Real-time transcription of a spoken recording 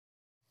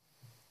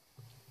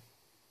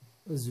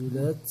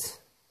Zulat,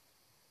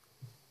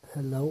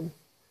 hello.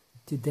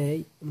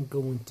 Today I'm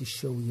going to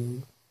show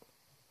you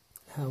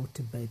how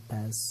to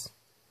bypass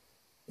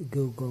a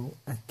Google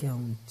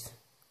account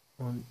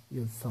on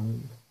your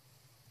phone.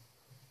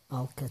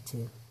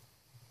 Alcatel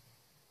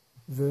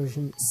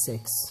version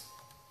 6.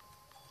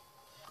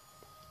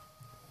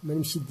 ما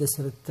نمشي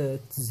دسرة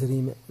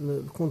التزريم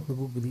الكونت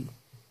جوجلي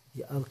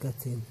هي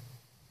Alcatel.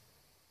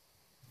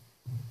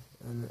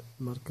 أنا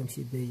ماركة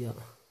مشي دايا.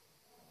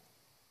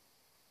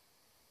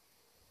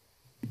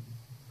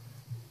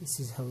 This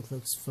is how it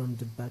looks from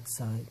the back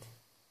side.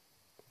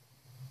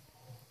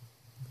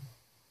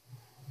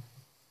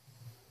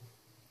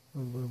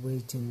 And we're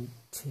waiting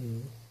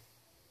to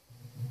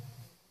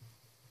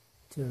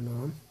turn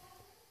on.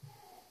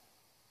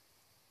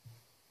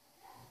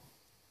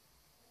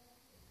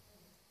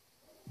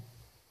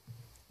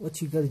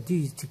 What you gotta do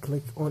is to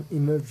click on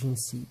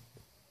emergency.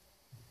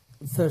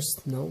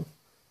 First, no.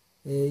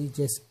 You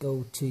just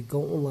go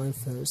online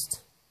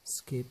first,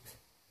 skip,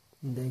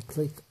 and then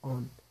click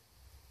on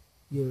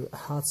your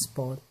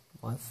hotspot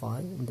Wi-Fi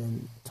and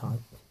then type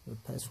your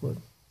password.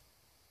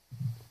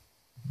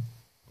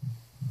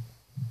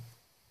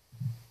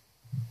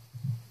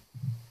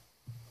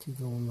 To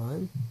go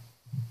online.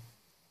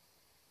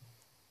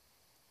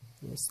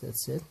 Yes,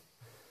 that's it.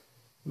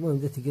 المهم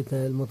إذا تلقيت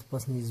المود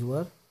باس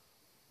نيزوار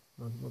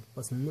المود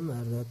باس نم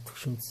عرض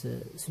تخشمت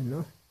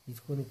سنة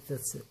يتكون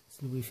كتات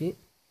الويفي.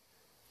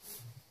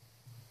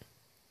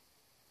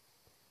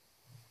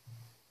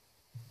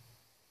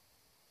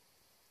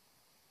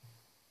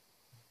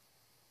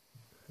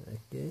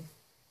 Okay,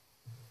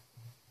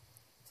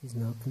 it is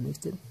now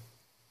connected.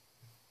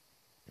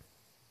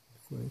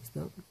 Next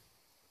up,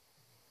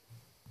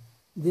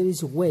 there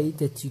is a way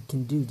that you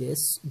can do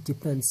this. It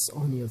depends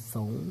on your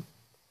phone,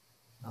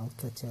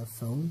 Alcatel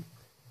phone.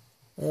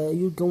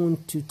 You're going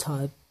to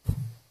type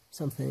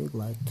something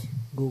like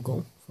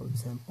Google, for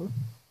example,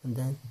 and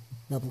then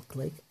double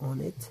click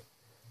on it,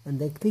 and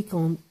then click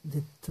on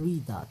the three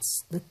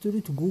dots. لا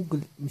تريد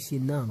جوجل مشي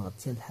نانا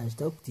تيال الحاجة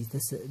دا وبتي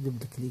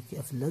دبل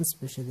كليك في اللانس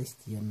باش هذا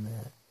يتيم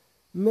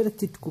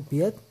مرت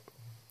تكوبيات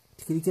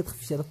تكليكات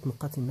في شرط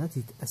نقاط النات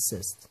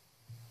يتأسست.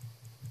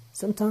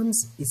 Sometimes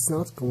it's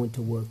not going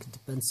to work. It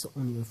depends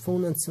on your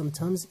phone, and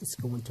sometimes it's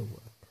going to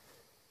work.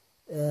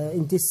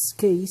 In this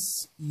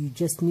case, you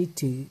just need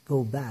to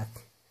go back.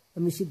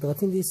 ماشي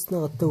ضغطين دي سنا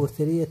غتطور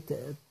ثرية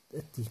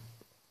تي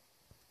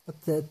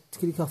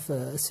تكليكا في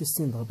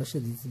السيستم ضغط باش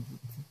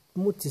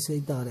تموت تسعي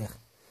داريخ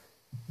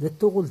ذا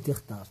التغل اللي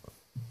اختار.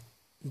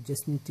 You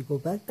just need to go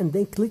back and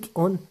then click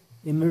on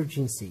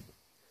emergency.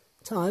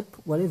 Type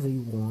whatever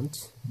you want,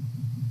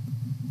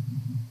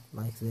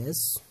 like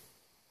this,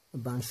 a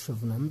bunch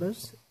of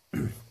numbers.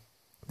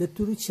 ذا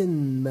تريد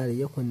شن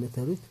ماريا كنا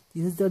تريد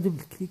تقدر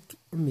دبل كليك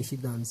ماشي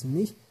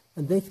دانزنيش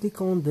and then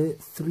click on the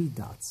three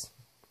dots.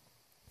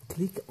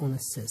 Click on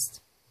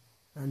assist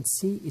and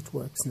see it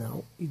works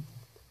now.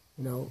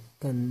 You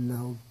can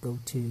now go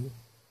to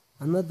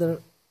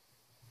another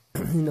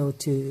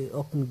to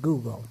open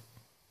Google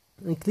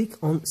and click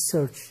on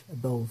search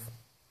above,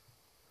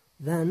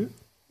 then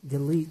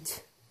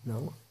delete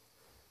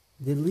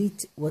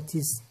what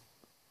is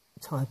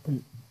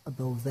typing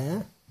above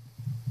there,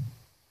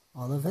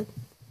 all of it.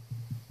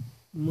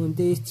 المهم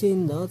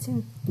دايرتين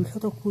ضغطين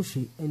تمحطو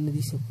كلشي أن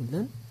ديسا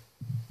كلن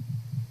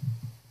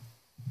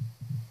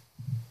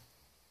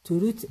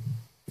تريد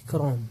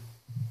Chrome,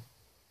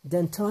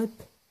 then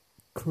type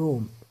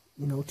Chrome,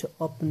 to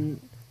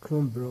open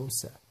Chrome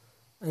browser,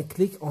 and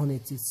click on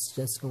it. It's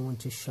just going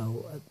to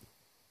show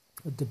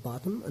at the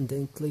bottom, and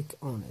then click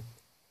on it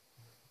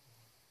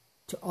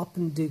to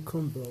open the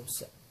Chrome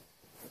browser.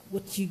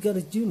 What you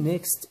gotta do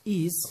next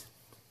is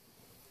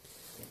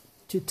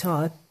to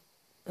type,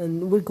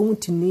 and we're going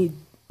to need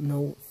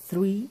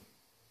three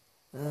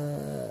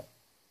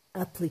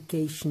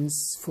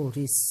applications for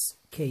this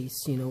case,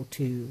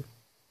 to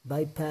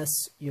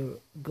bypass your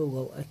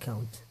Google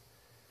account.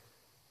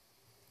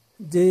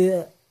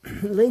 The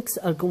links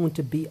are going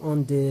to be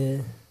on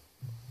the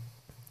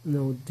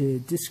the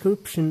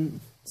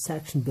description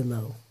section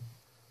below.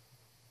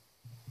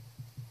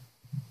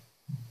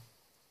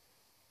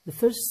 The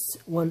first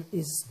one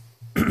is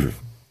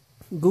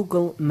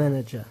Google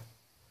Manager.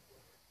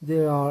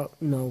 There are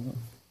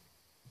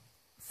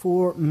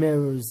 4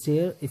 mirrors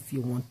there if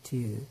you want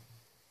to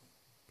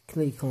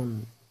click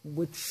on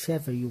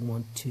whichever you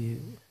want to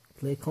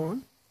click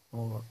on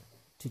or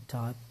to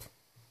type.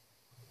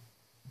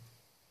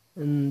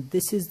 And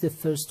this is the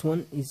first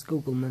one, is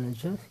Google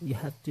Manager. You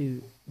have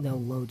to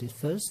download it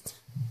first.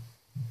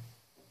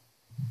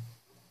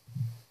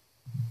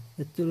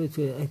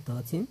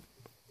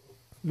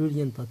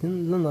 لوليان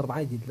طاتين لنا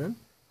 4 ديدلان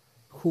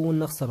هو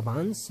ناقص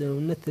 4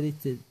 سونا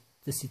تريت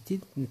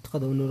تسيتيد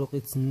نتقدر نروقي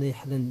تسنى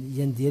حالا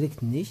يان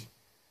ديريكت نيش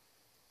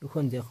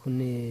وكان ديال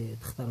كوني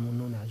تختار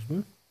منو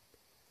نعجبن.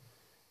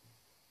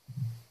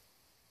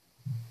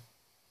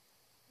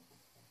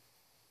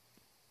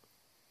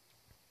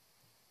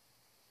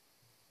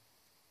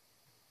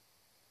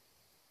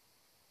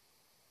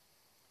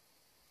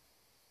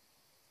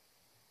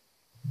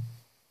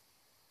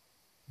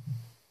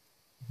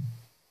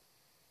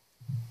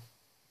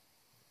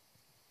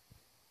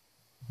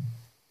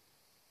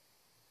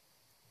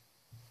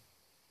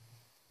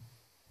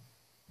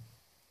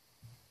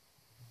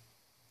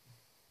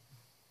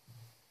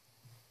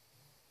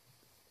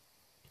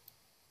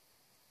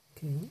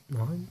 Okay,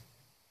 9.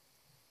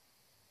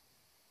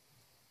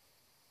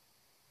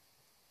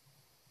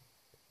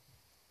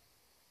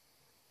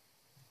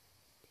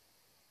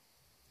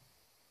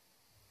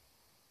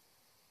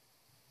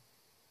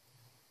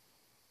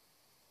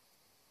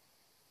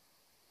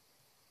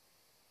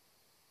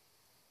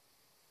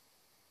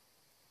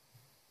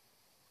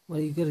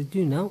 What you gotta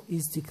do now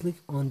is to click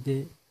on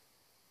the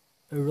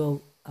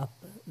arrow up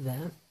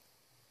there.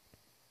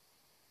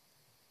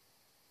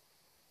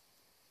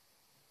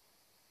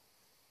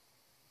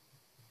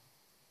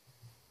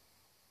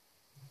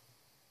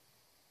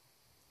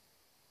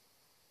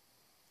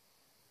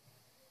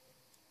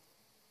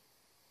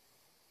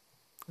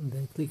 And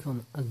then click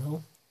on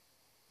allow.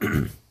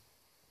 Then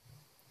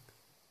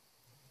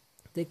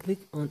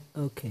click on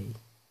OK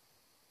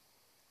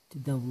to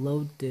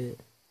download the,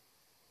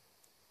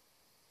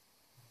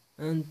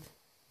 and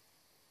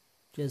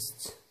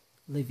just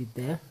leave it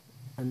there,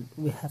 and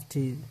we have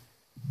to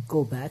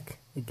go back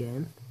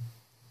again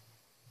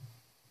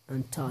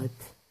and type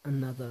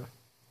another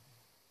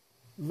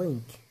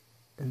link,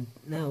 and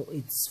now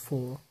it's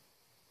for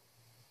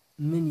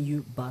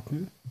menu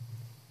button.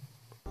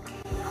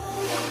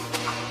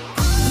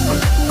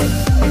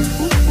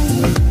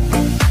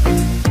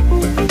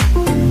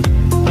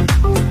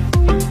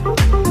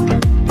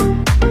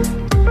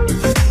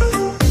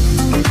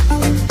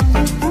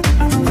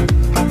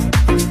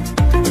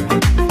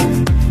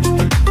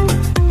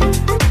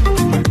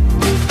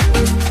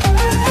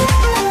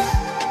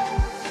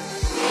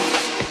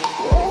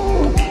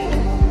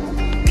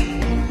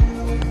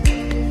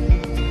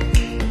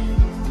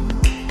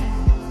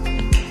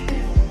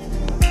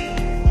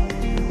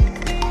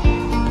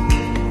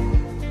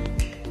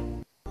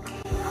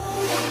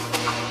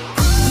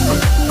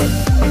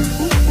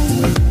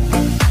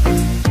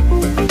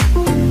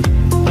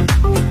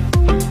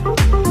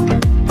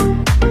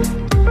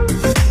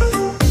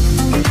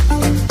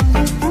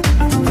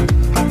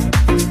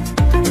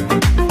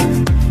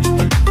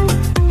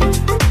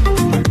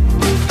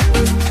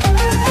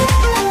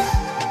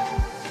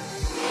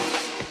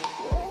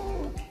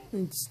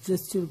 It's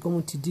just you're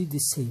going to do the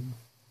same.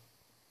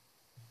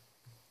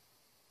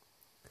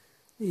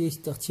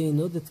 يختار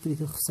نود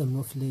تكليك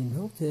الخصم في لين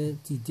هو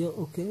تيدير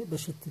اوكي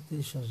باش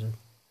تيليشارجا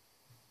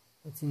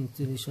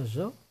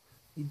تيليشارجا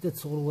يبدا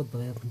تصور هو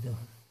الدغيا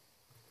نديرهم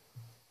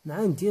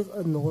مع ندير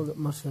هاد نغول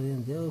مارشاري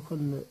ندير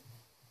كون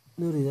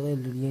نريد غير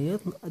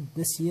اليايات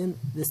نسيان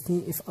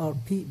دستين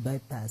Frp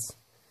Bypass.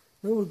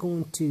 Now we're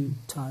going to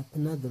type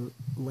another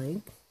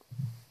link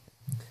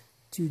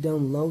to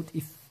download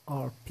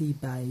Frp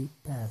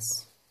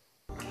Bypass.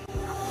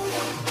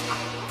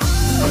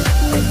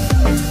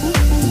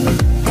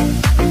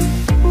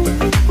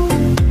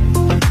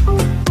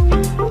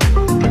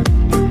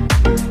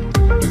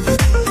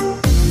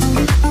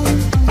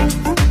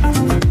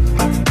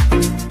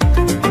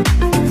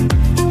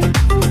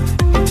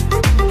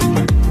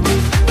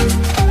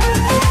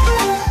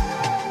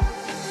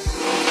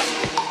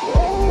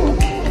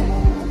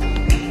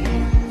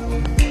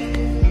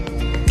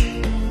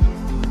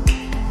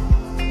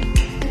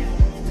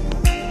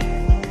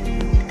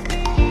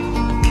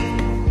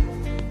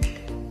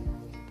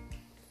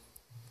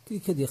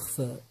 كي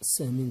يخفى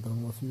السهمين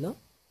ضربوا في لا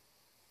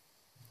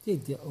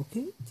تيدير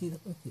اوكي تيدير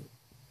اوكي.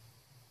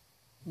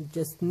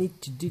 Just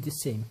need to do the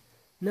same.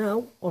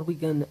 Now what we're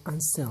gonna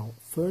install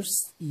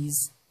first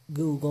is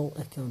Google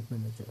Account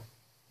Manager.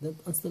 Then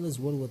install as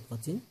well with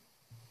button.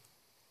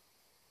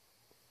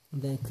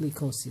 Then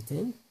click on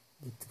setting.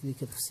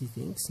 Click on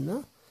settings.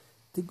 Now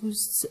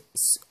تجوز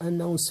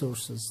unknown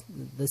sources.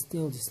 بس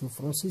تيجي اسمه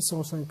فرنسي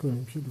source نكون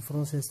نمشي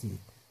للفرنسي.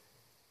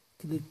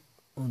 Click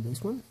on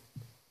this one.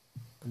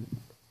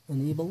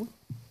 Enable.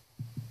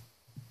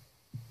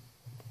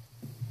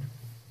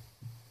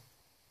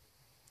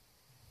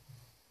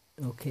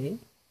 Okay,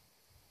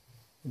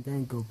 and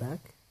then go back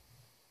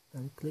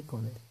and click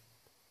on it.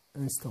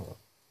 Install.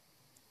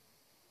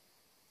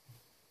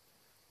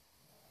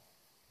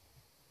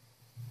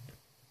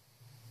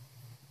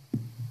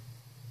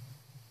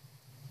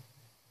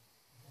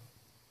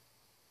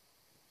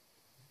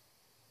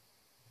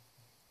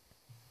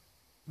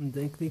 And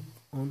then click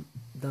on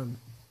done.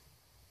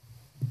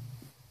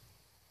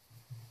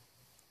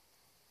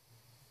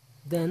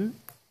 Then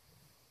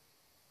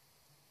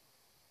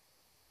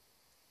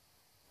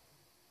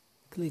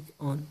click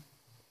on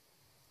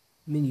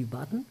menu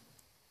button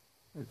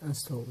and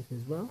install it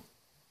as well.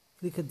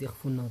 Click at the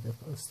phone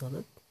to install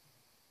it.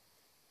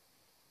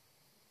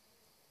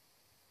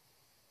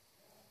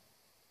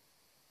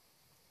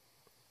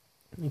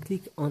 And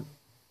click on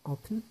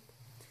open.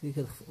 Click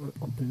on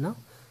open now.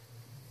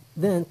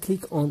 Then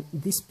click on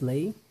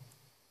display.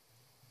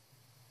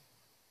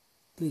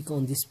 Click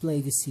on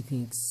display the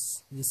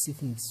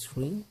settings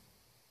screen.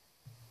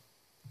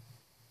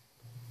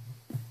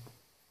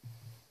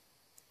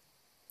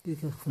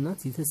 Click on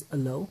that. It says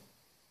allow.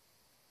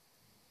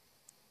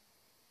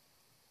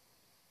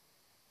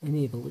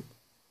 Enable it.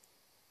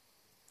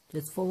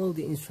 Just follow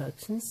the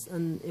instructions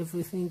and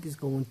everything is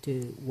going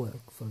to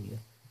work for you.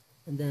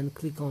 And then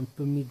click on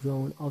permit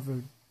drone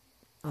over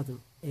other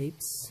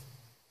apps.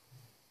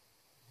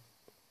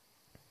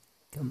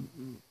 Come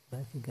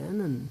back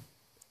again and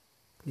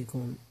click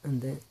on,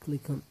 and then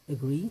click on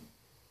agree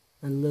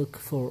and look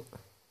for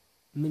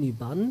menu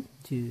button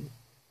to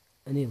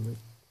enable it.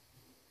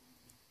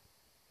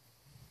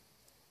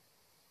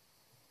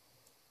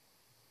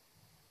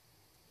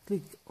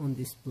 Click on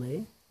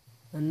display,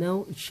 and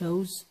now it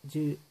shows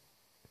the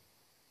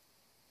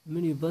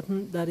menu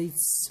button that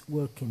it's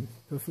working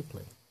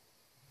perfectly.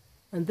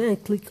 And then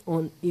click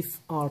on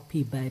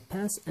Frp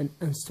Bypass and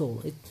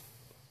install it.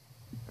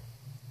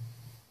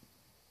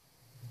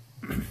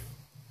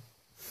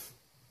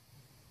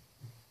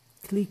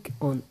 Click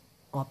on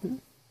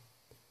open.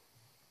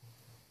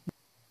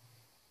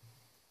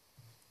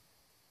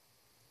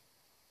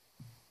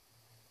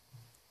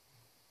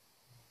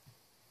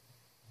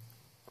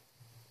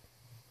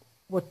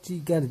 What you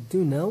gotta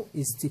do now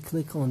is to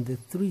click on the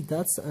three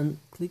dots and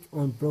click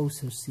on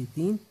browser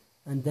setting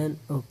and then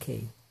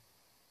OK.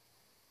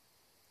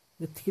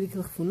 بالتكريك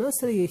الخفونا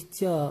سريع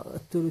يا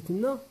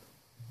التوريتنا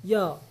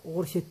يا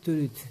غرفة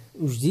التوريت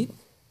وجديد.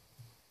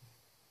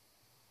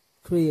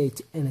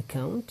 Create an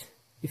account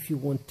if you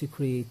want to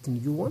create a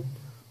new one,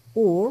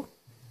 or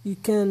you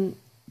can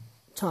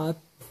type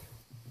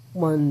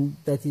one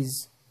that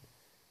is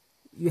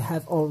you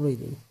have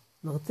already.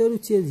 نغترو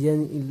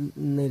تيديان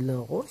إلى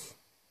غرف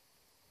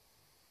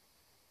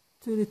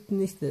توريت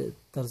نيت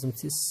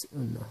ترزمتيس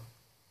أنا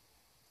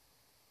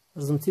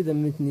رزمتي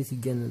دمت نيت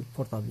جان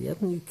البورتابليات.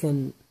 You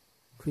can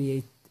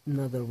create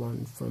another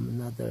one from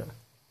another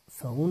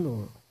phone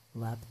or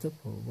laptop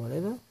or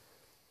whatever,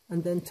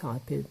 and then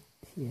type it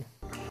here.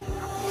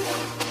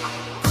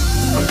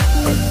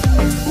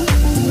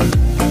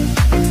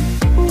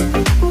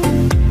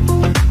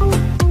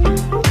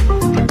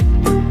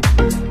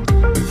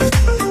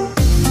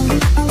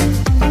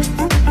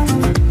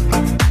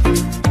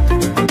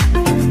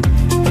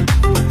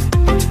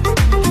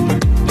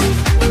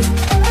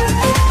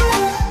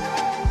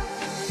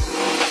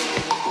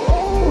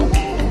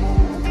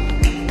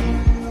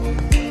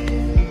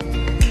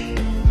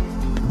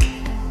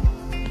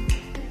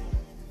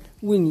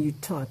 When you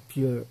type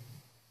your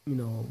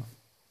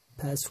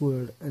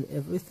password and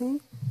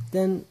everything,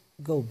 then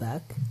go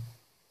back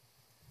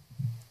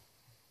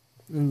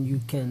and you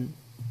can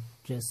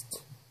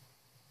just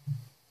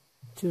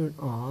turn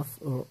off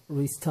or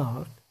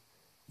restart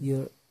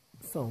your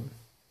phone.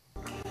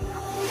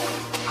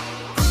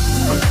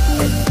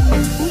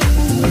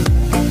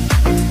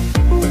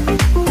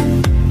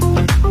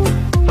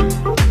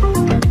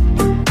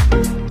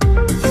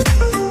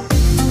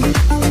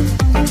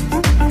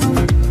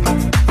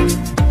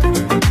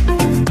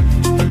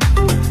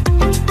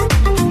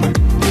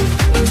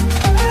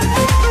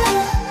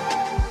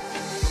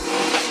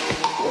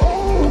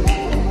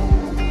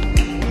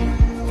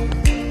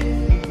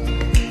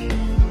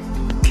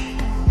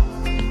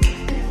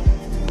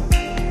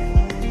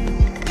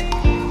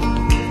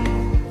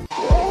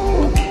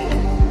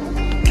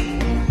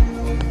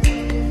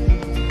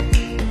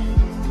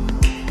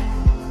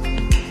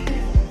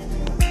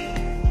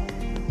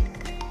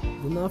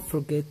 Not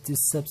forget to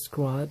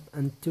subscribe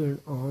and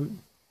turn on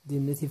the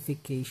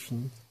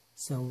notification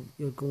so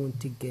you're going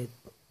to get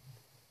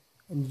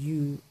a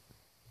new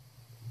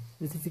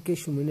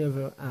notification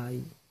whenever I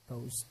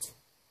post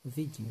a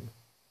video.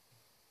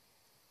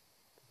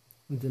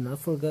 And do not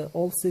forget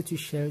also to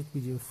share it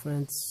with your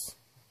friends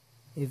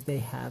if they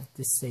have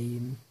the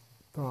same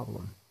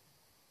problem.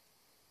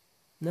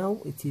 Now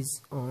it is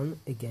on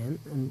again,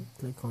 and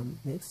click on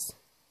next.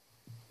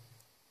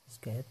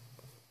 Escape.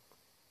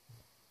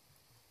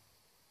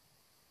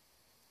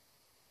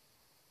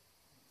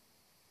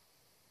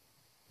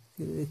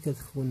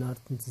 كتخون عرض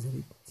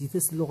نتزريد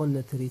تيتس اللغة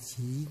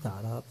نتريتي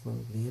تعرف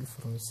الانجليزي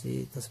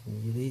الفرنسي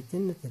تصبني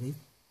نتريد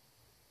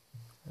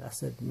على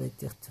حسب ما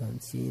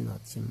تفهمتي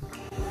نعطيم.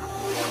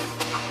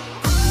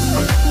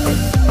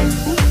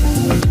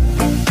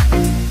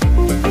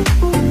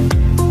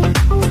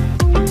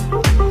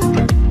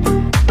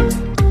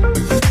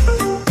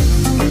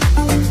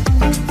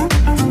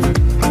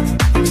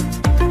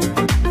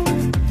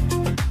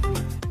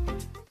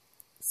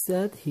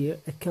 Set here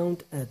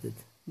account added.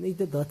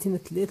 نقدر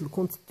ضغطين تلات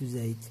الكونت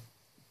زايد.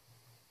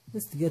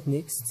 Let's get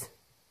next.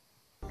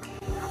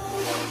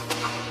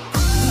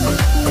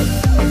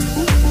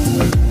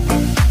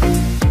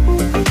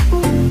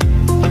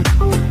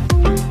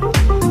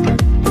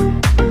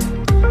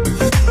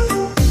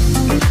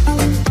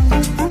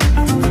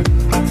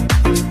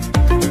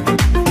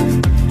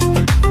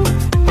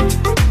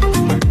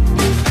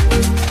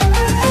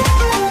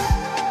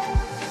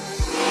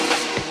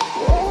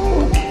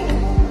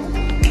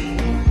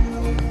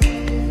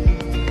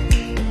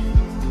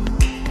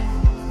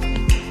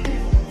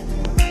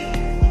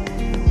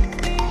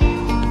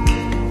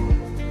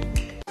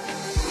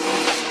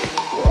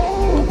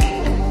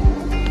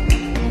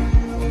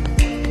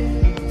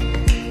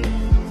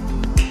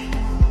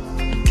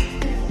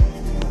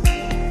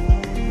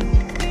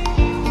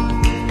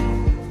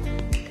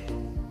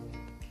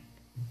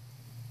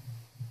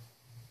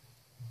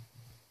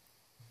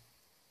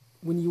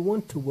 when you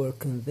want to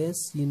work on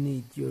this, you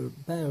need your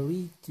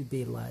battery to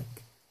be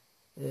like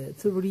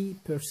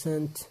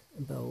 30%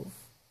 above,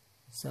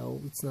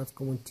 so it's not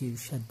going to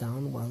shut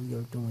down while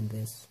you're doing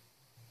this.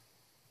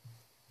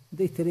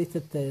 بديت تريت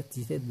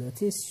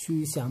تتلاتين شو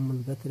يسعمل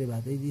الباتري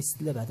بعد يدي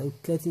سلا بعد أو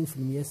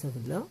 30%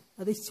 سافلا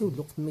هذا يتسول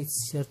الوقت ما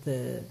يتشرت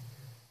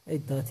أي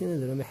داتين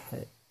هذا رمح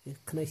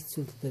قناة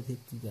يتسول تتلاتين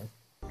تجاد.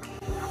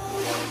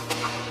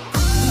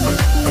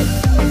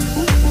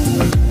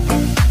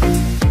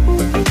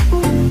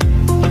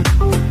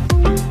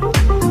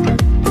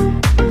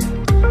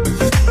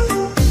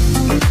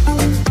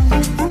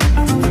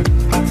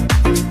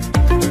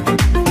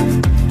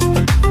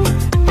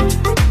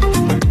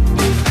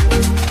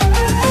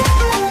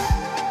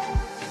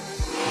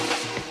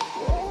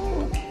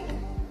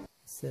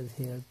 Said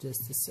here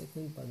just a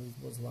second, but it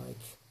was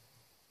like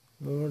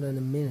more than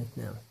a minute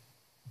now.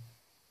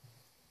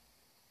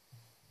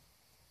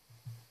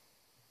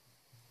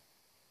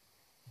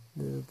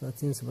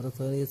 تعطين صبرة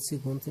طريقة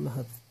سيكونتي ما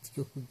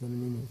حطيتك قدام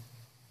مني.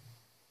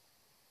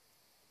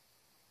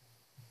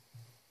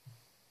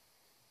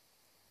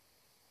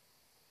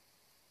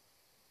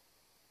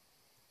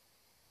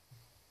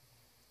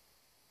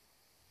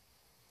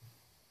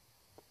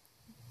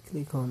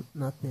 Click on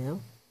not now.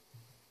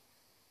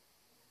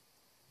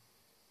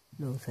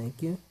 No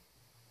thank you.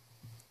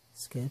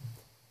 Skip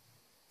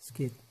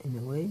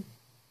anyway.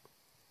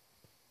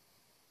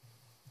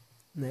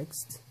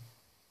 Next.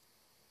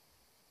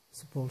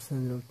 Support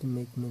center to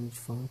manage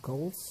phone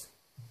calls.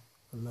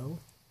 Allow.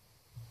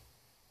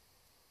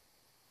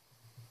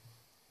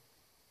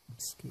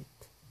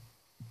 Skip.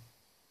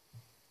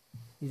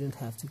 You don't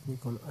have to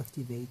click on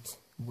activate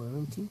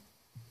warranty.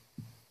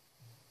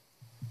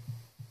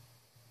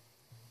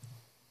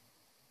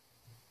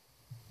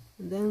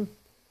 And then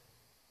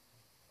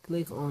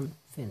click on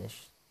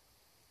finish.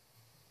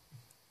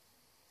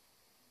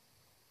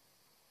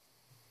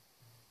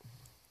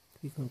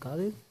 Click on got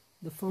it.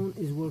 The phone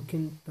is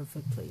working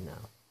perfectly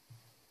now.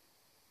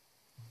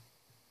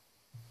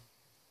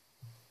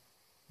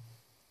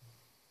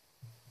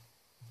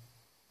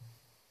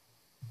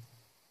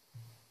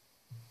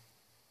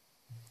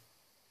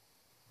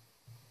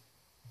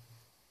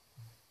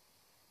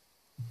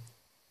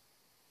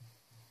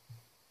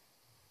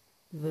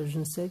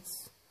 Version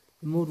 6.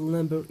 The model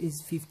number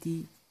is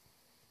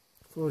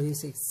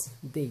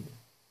 5046D.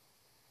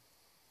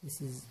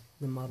 This is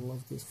the model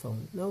of this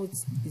phone. Now it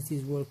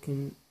is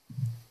working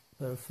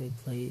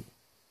perfectly.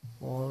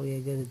 All we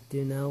are going to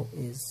do now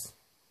is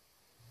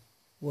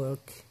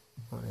work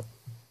on it.